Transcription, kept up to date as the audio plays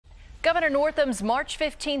Governor Northam's March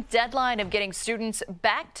 15th deadline of getting students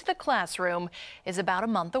back to the classroom is about a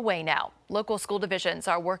month away now. Local school divisions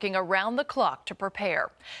are working around the clock to prepare.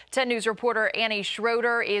 10 News reporter Annie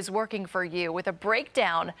Schroeder is working for you with a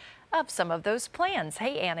breakdown of some of those plans.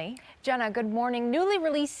 Hey, Annie. Jenna, good morning. Newly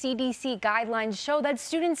released CDC guidelines show that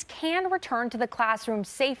students can return to the classroom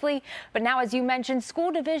safely. But now, as you mentioned,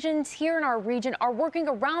 school divisions here in our region are working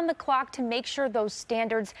around the clock to make sure those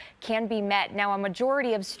standards can be met. Now, a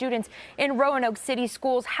majority of students in Roanoke City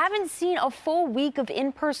Schools haven't seen a full week of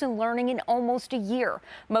in-person learning in almost a year.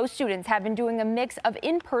 Most students have been doing a mix of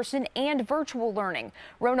in-person and virtual learning.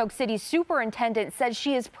 Roanoke City's superintendent says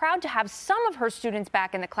she is proud to have some of her students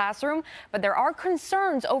back in the classroom, but there are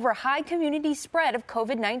concerns over high community spread of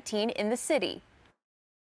COVID-19 in the city.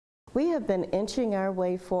 We have been inching our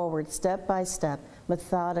way forward step by step,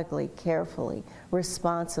 methodically, carefully,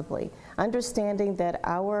 responsibly, understanding that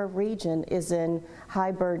our region is in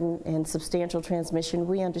high burden and substantial transmission.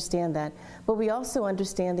 We understand that, but we also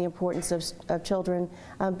understand the importance of children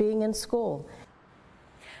being in school.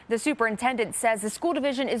 The superintendent says the school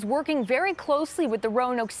division is working very closely with the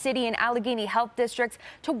Roanoke City and Allegheny Health Districts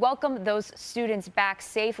to welcome those students back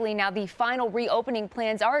safely. Now, the final reopening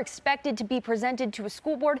plans are expected to be presented to a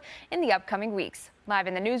school board in the upcoming weeks. Live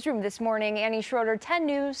in the newsroom this morning, Annie Schroeder, 10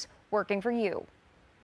 News, working for you.